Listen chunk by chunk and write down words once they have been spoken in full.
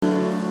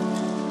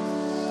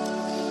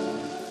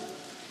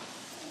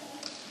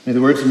May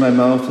the words of my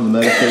mouth and the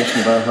meditation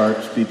of our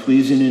hearts be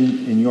pleasing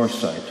in your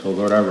sight, O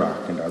Lord, our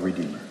rock and our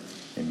Redeemer.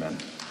 Amen.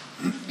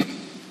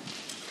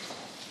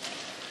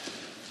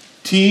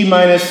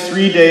 T-minus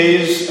 3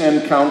 days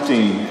and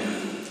counting.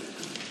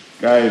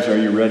 Guys, are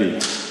you ready?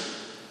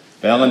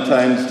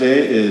 Valentine's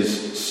Day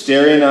is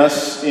staring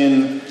us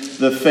in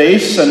the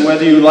face, and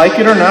whether you like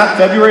it or not,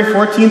 February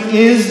 14th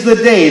is the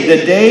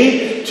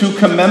day to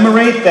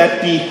commemorate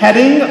that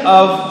beheading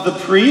of the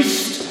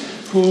priest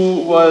who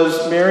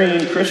was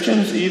marrying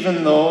Christians,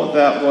 even though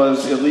that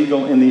was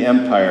illegal in the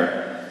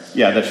empire.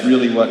 Yeah, that's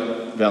really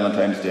what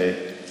Valentine's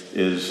Day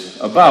is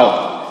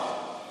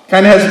about.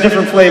 Kind of has a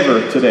different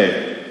flavor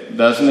today,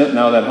 doesn't it,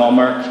 now that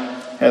Hallmark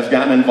has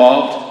gotten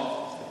involved?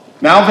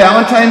 Now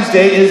Valentine's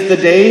Day is the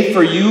day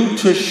for you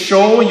to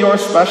show your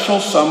special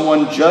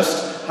someone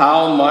just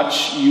how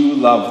much you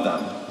love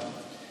them.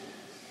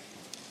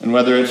 And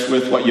whether it's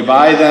with what you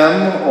buy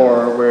them,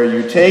 or where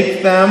you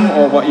take them,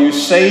 or what you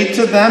say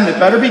to them, it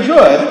better be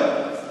good.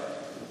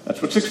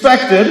 That's what's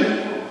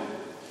expected.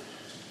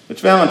 It's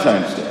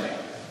Valentine's Day.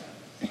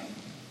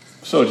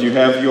 So do you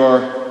have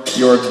your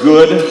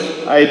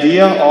good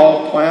idea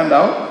all planned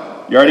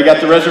out? You already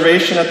got the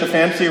reservation at the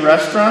fancy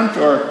restaurant,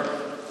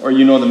 or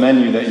you know the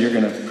menu that you're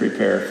going to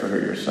prepare for her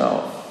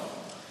yourself?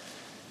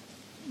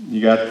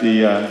 You got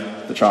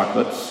the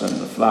chocolates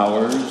and the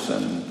flowers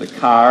and the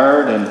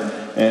card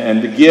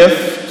and the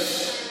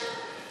gifts.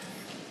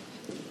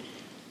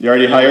 You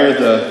already hired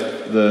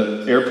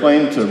the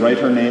airplane to write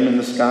her name in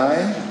the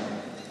sky?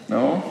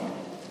 No?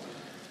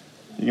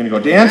 You're going to go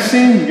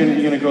dancing?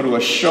 You're going to go to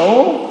a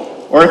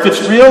show? Or if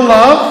it's real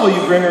love, will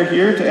you bring her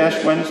here to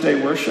Ash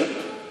Wednesday worship?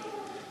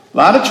 A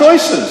lot of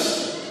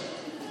choices.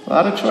 A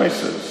lot of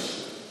choices.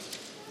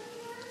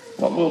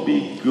 What will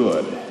be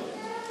good?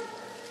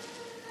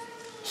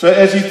 So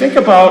as you think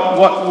about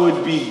what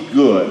would be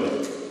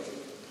good,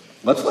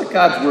 let's let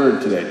God's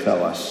Word today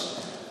tell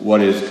us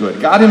what is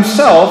good. God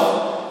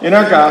Himself, in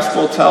our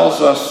Gospel,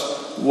 tells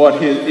us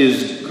what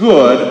is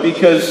good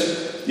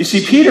because, you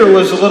see, Peter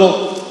was a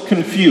little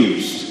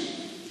confused.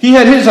 He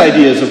had his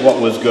ideas of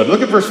what was good.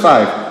 Look at verse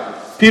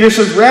 5. Peter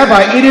says,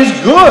 "Rabbi, it is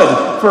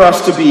good for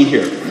us to be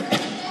here.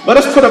 Let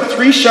us put up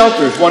 3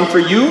 shelters, one for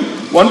you,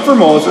 one for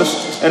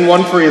Moses, and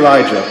one for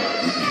Elijah."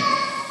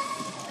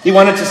 He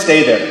wanted to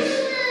stay there.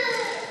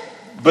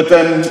 But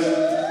then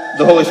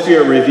the Holy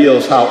Spirit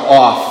reveals how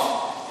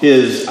off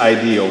his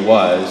idea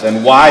was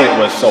and why it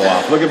was so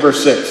off. Look at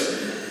verse 6.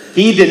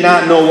 He did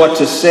not know what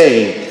to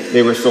say.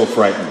 They were so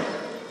frightened.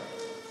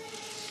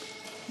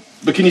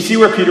 But can you see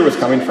where Peter was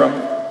coming from?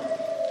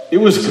 It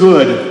was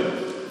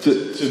good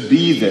to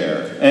be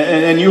there.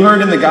 And you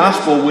heard in the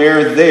gospel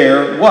where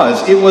there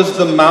was. It was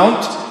the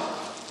Mount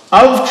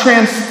of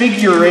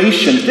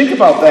Transfiguration. Think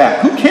about that.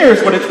 Who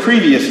cares what its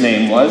previous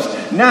name was?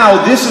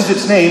 Now this is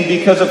its name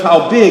because of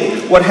how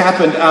big what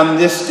happened on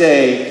this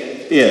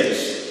day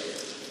is.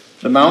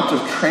 The Mount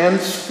of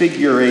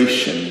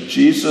Transfiguration.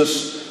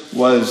 Jesus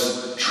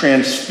was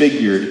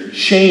transfigured,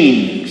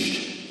 changed.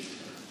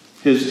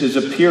 His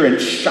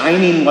appearance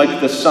shining like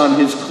the sun,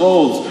 his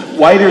clothes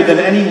whiter than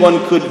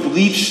anyone could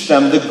bleach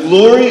them, the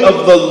glory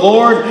of the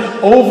Lord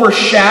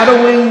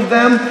overshadowing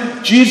them.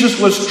 Jesus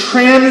was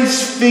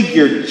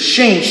transfigured,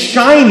 changed,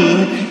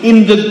 shining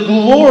in the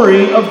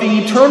glory of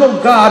the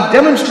eternal God,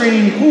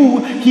 demonstrating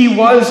who he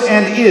was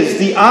and is,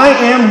 the I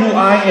am who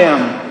I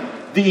am,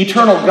 the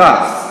eternal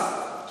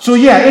God. So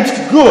yeah,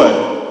 it's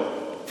good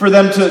for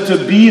them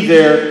to be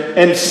there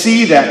and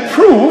see that.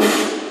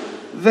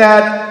 Proof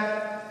that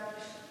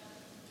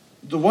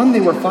the one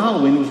they were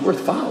following was worth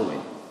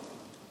following,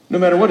 no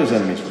matter what his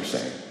enemies were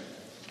saying.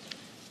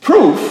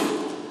 Proof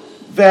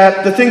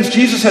that the things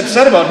Jesus had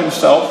said about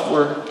himself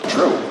were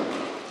true.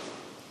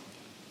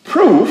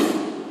 Proof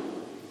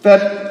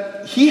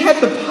that he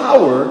had the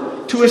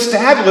power to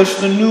establish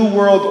the new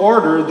world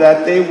order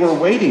that they were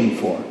waiting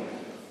for.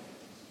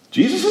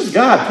 Jesus is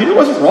God. Peter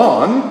wasn't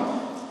wrong.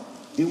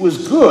 It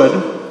was good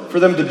for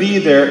them to be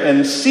there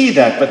and see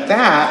that, but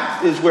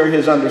that is where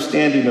his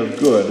understanding of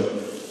good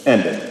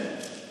ended.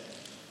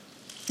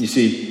 You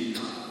see,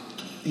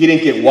 he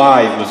didn't get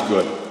why it was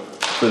good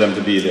for them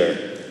to be there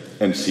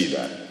and see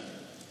that.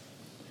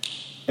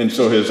 And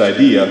so his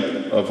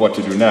idea of what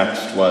to do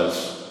next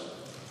was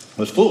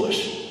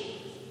foolish.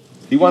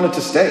 He wanted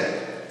to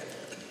stay,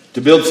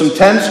 to build some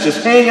tents,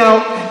 just hang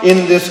out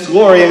in this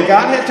glory, and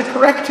God had to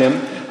correct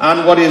him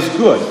on what is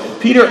good.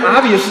 Peter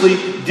obviously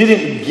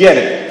didn't get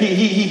it.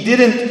 He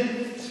didn't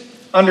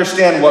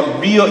understand what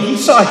real, he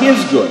saw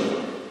his good.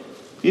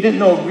 He didn't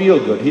know real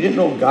good. He didn't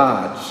know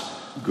God's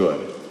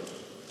good.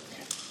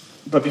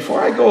 But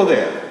before I go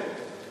there,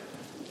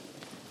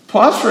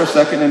 pause for a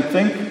second and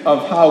think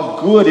of how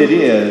good it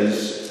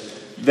is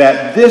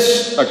that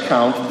this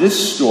account,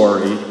 this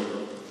story,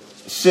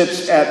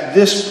 sits at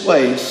this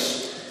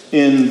place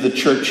in the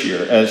church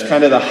here as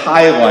kind of the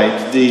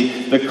highlight,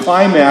 the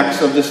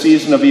climax of the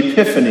season of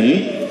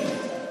Epiphany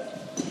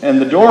and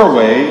the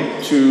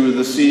doorway to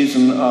the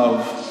season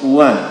of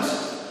Lent.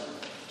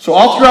 So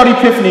all throughout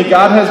Epiphany,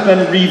 God has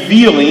been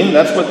revealing,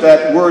 that's what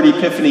that word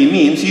epiphany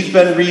means, he's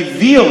been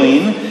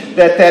revealing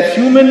that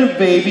human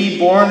baby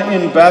born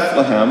in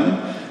Bethlehem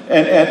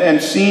and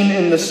seen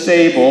in the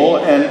stable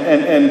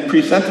and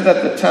presented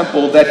at the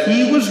temple, that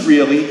he was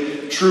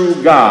really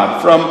true God.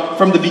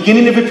 From the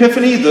beginning of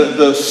Epiphany,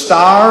 the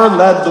star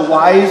led the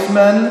wise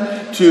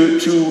men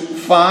to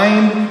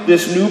find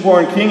this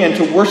newborn king and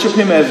to worship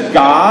him as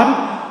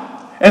God.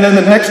 And then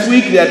the next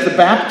week, at the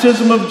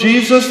baptism of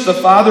Jesus, the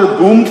Father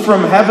boomed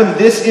from heaven,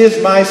 "This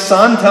is my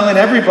Son," telling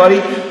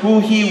everybody who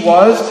he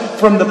was.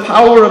 From the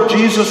power of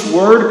Jesus'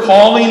 word,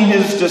 calling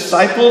his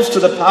disciples to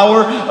the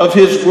power of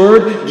his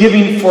word,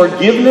 giving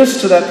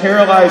forgiveness to that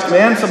paralyzed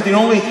man, something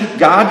only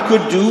God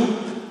could do.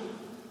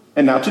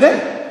 And now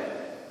today,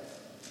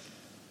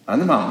 on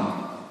the mountain,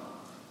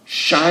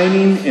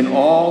 shining in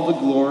all the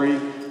glory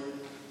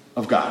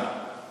of God.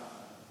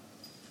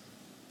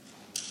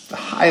 The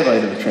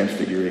highlight of the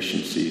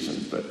Transfiguration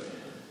season,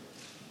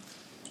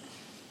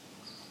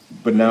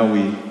 but now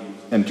we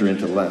enter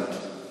into Lent.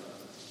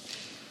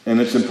 And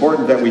it's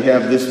important that we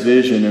have this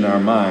vision in our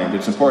mind.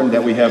 It's important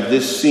that we have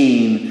this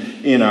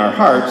scene in our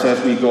hearts as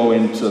we go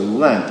into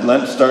Lent.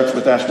 Lent starts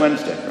with Ash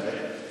Wednesday,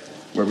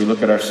 where we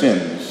look at our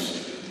sins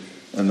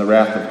and the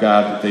wrath of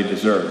God that they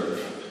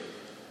deserve.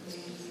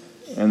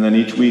 And then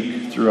each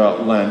week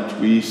throughout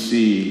Lent, we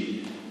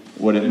see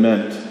what it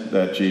meant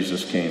that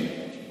Jesus came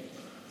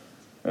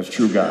as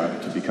true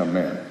God to become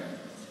man.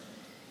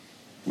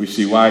 We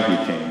see why he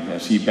came,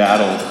 as he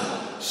battled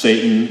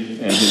Satan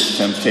and his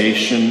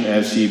temptation,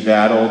 as he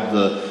battled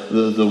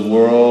the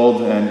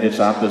world and its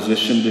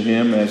opposition to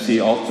him, as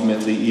he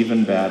ultimately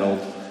even battled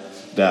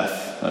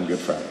death on Good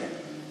Friday.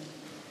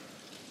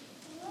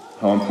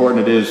 How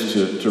important it is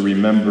to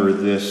remember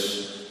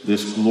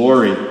this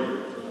glory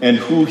and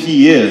who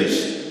he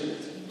is,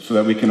 so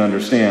that we can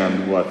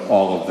understand what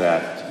all of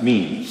that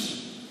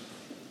means.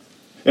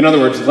 In other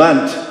words,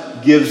 Lent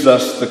gives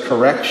us the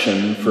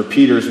correction for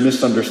Peter's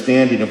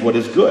misunderstanding of what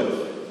is good.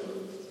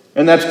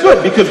 And that's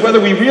good, because whether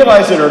we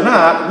realize it or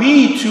not,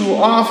 we too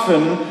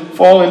often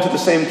fall into the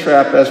same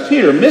trap as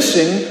Peter,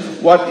 missing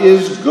what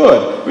is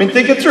good. I mean,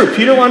 think it through.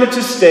 Peter wanted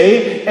to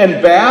stay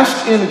and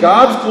bask in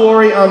God's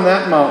glory on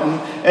that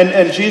mountain,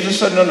 and Jesus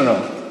said,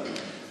 no.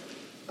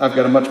 I've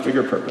got a much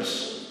bigger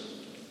purpose.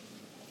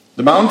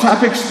 The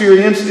mountaintop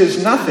experience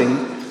is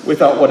nothing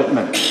without what it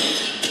meant.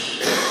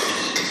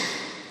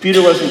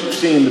 Peter wasn't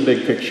seeing the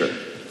big picture.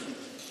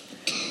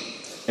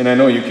 And I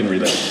know you can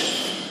relate.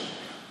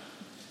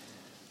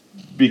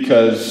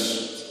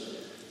 Because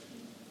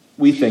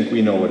we think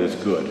we know what is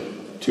good,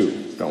 too,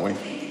 don't we?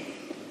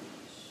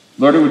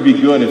 Lord, it would be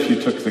good if you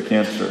took the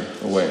cancer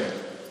away.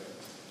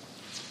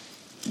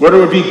 Lord, it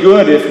would be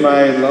good if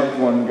my loved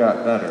one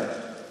got better.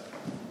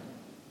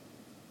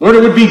 Lord,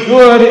 it would be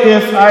good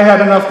if I had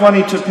enough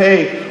money to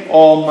pay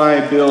all my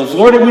bills.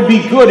 Lord, it would be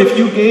good if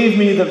you gave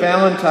me the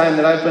Valentine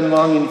that I've been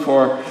longing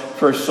for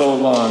so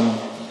long.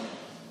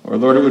 Or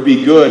Lord, it would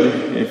be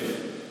good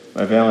if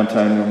my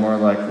Valentine were more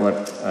like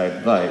what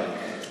I'd like.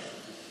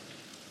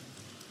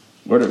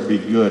 Lord, it would be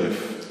good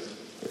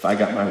if I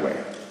got my way.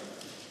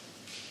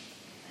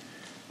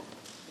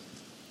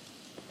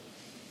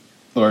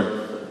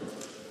 Lord,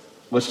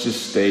 let's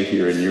just stay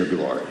here in your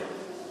glory.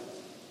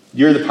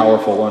 You're the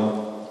powerful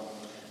one.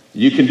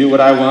 You can do what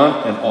I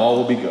want, and all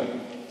will be good.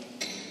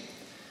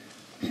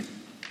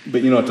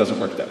 But you know it doesn't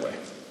work that way.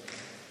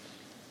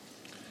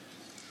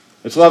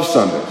 It's Love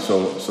Sunday,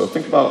 so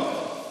think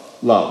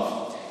about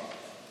love.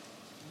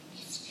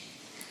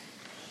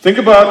 Think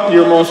about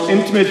your most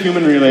intimate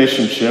human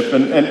relationship,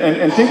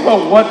 and think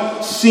about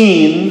what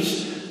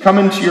scenes come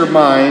into your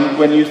mind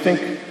when you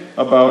think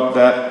about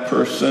that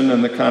person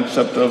and the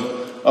concept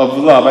of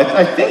love.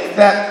 I think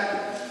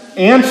that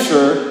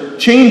answer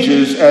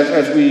changes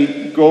as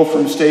we go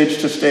from stage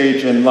to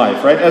stage in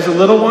life, right? As a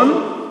little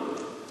one,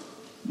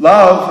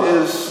 love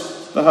is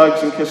the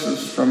hugs and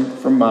kisses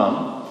from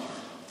mom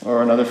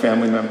or another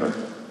family member.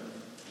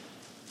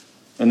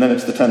 And then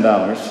it's the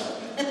 $10.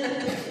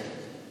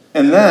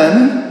 And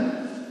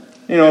then,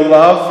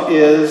 love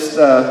is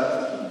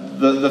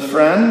the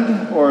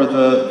friend or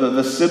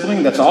the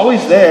sibling that's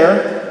always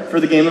there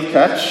for the game of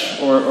catch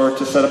or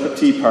to set up a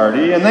tea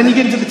party. And then you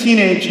get into the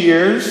teenage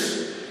years,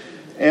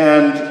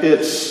 and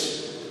it's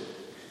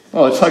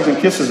hugs and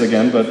kisses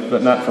again,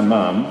 but not from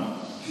mom.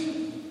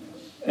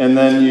 And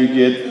then you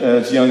get,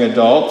 as young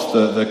adults,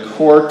 the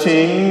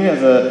courting,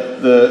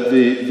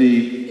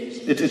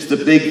 it's the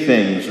big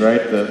things,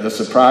 right? The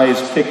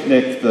surprise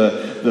picnic,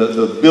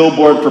 the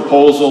billboard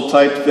proposal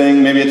type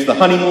thing. Maybe it's the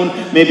honeymoon,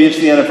 maybe it's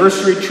the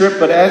anniversary trip.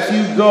 But as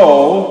you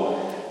go,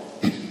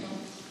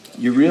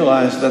 you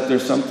realize that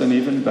there's something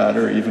even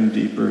better, even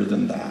deeper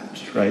than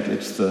that, right?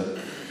 It's the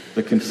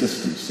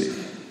consistency.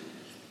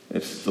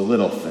 It's the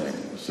little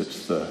things.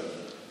 It's the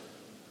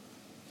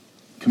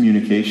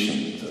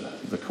communication,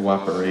 the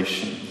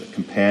cooperation, the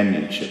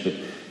companionship.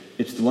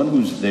 It's the one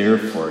who's there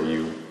for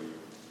you,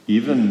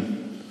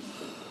 even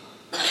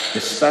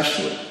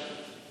especially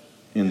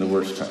in the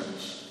worst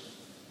times.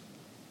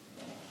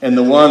 And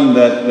the one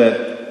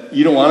that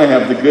you don't want to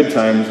have the good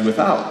times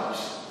without.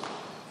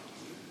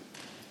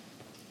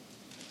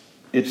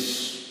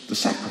 It's the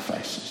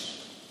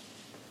sacrifices.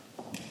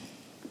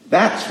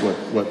 That's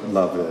what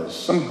love is.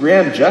 Some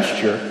grand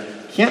gesture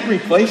can't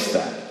replace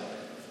that.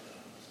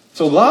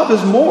 So love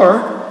is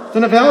more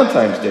than a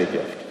Valentine's Day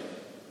gift.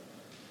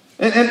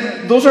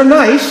 And those are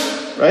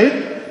nice,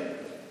 right?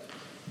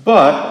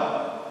 But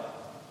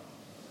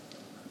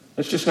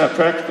it's just not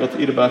practical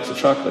to eat a box of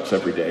chocolates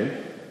every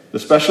day. The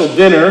special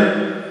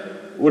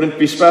dinner wouldn't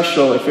be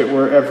special if it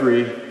were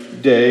every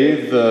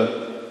day.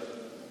 The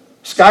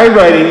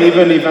skywriting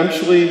even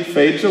eventually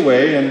fades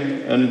away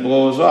and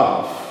blows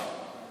off.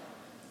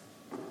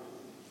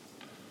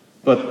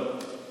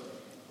 But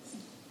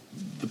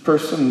the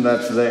person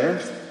that's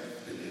there,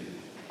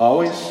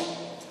 always,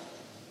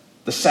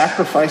 the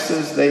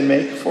sacrifices they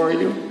make for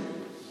you,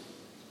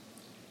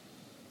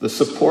 the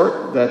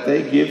support that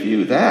they give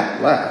you,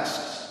 that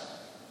lasts.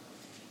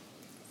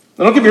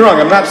 Now don't get me wrong,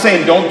 I'm not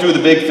saying don't do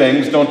the big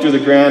things, don't do the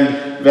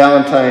grand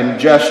Valentine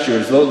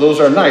gestures. Those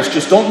are nice.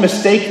 Just don't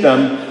mistake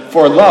them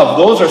for love.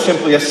 Those are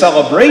simply a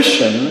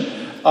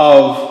celebration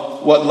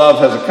of what love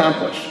has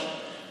accomplished.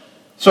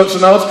 So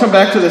now let's come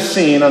back to this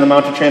scene on the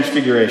Mount of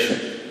Transfiguration.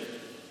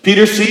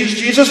 Peter sees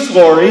Jesus'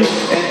 glory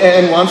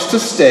and wants to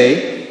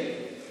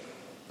stay,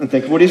 and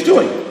think of what he's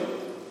doing.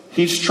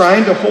 He's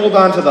trying to hold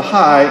on to the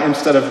high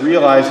instead of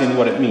realizing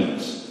what it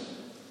means.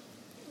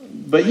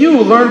 But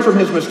you learn from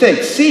his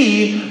mistakes.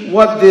 See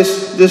what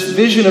this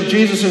vision of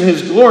Jesus in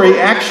his glory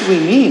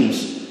actually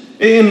means.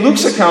 In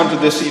Luke's account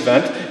of this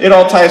event, it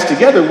all ties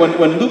together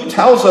when Luke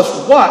tells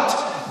us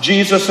what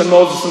Jesus and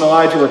Moses and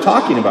Elijah were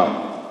talking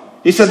about.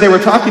 He said they were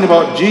talking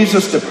about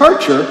Jesus'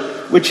 departure,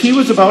 which he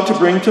was about to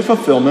bring to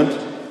fulfillment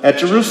at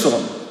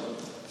Jerusalem.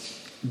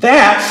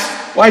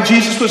 That's why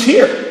Jesus was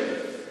here.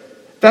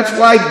 That's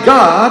why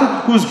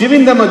God, who's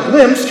giving them a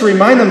glimpse to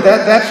remind them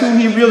that that's who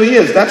he really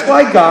is. That's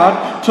why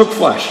God took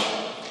flesh.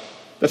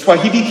 That's why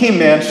he became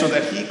man, so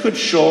that he could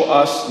show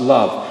us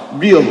love,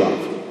 real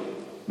love.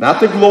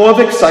 Not the glow of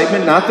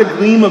excitement, not the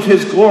gleam of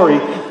his glory,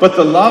 but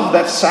the love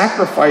that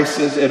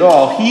sacrifices it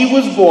all. He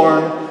was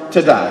born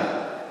to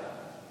die,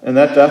 and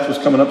that death was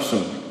coming up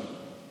soon.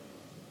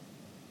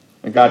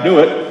 And God knew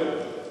it.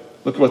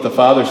 Look at what the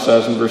Father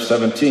says in verse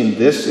 17.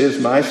 This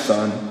is my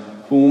Son,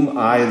 whom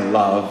I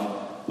love.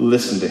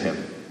 Listen to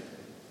him.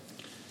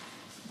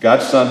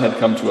 God's Son had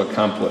come to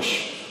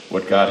accomplish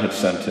what God had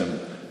sent him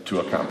to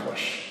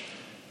accomplish.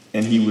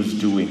 And he was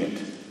doing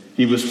it.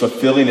 He was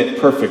fulfilling it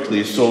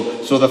perfectly. So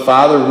the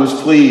Father was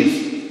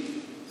pleased.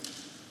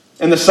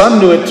 And the Son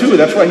knew it too.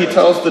 That's why he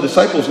tells the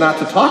disciples not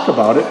to talk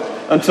about it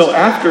until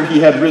after he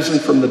had risen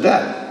from the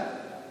dead.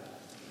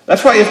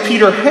 That's why if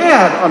Peter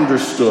had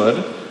understood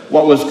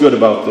what was good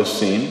about this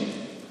scene,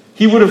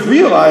 he would have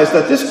realized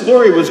that this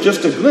glory was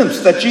just a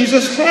glimpse, that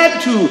Jesus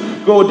had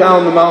to go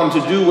down the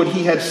mountain to do what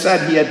he had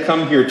said he had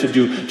come here to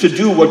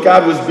do what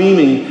God was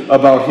beaming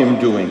about him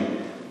doing.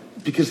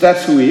 Because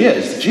that's who he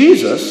is.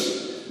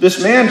 Jesus,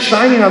 this man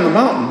shining on the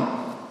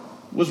mountain,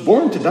 was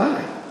born to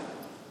die.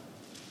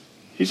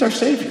 He's our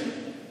Savior.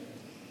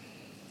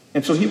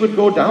 And so he would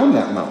go down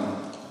that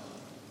mountain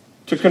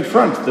to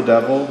confront the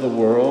devil, the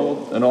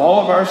world, and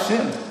all of our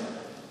sin.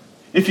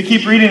 If you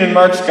keep reading in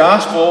Mark's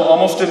Gospel,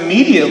 almost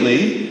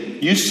immediately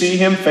you see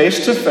him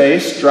face to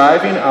face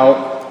driving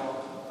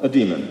out a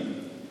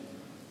demon.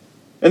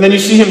 And then you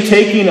see him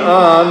taking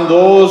on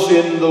those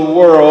in the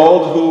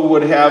world who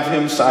would have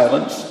him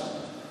silenced.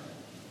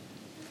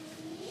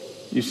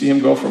 You see him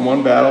go from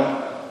one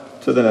battle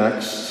to the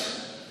next.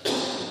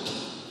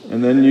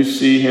 And then you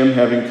see him,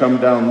 having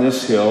come down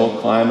this hill,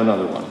 climb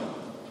another one,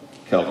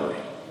 Calvary,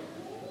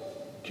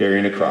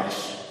 carrying a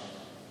cross,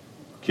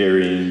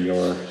 carrying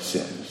your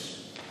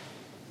sins.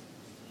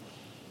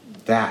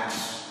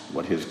 That's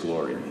what his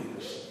glory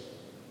means.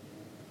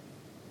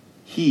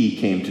 He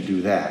came to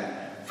do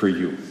that for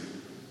you.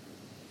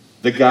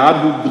 The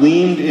God who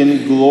gleamed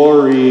in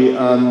glory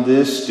on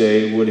this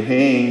day would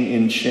hang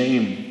in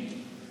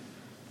shame,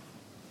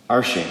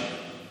 our shame,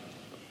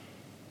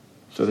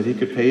 so that he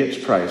could pay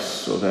its price,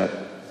 so that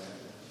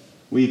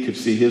we could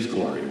see his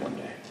glory one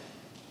day.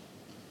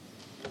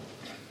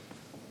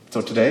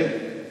 So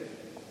today,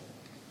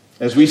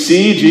 as we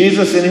see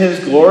Jesus in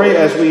his glory,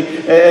 as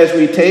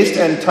we taste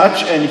and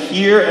touch and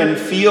hear and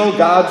feel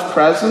God's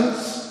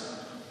presence,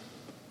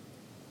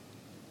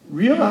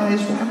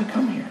 realize why we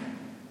come here.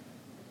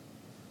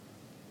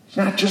 It's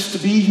not just to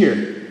be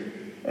here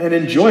and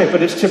enjoy it,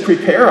 but it's to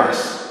prepare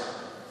us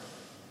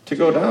to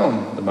go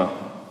down the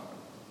mountain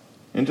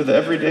into the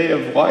everyday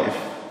of life,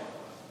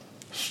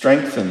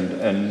 strengthened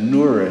and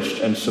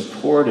nourished and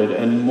supported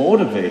and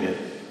motivated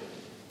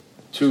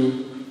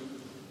to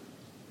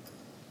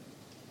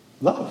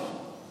love.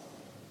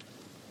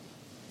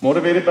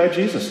 Motivated by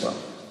Jesus'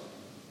 love.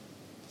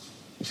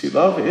 You see,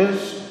 love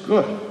is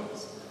good.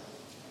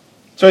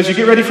 So as you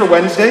get ready for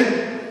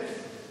Wednesday,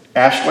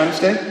 Ash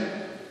Wednesday,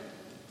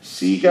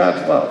 see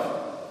God's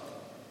love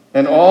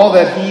and all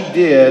that he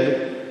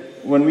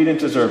did when we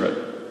didn't deserve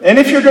it. And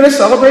if you're going to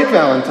celebrate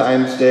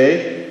Valentine's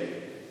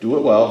Day, do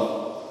it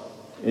well.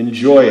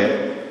 Enjoy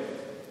it.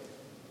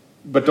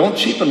 But don't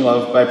cheapen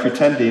love by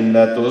pretending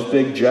that those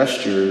big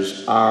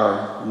gestures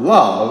are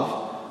love.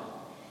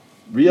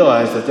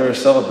 Realize that they're a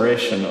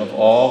celebration of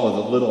all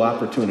of the little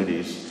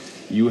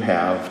opportunities you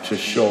have to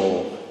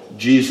show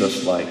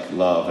Jesus-like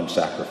love and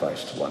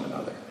sacrifice to one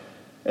another.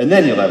 And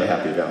then you'll have a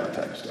happy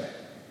Valentine's Day.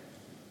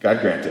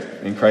 God grant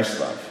it in Christ's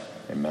love.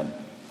 Amen.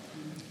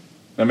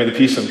 Now may the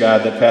peace of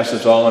God that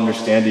passes all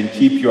understanding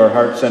keep your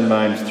hearts and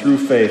minds through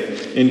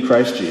faith in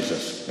Christ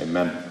Jesus.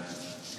 Amen.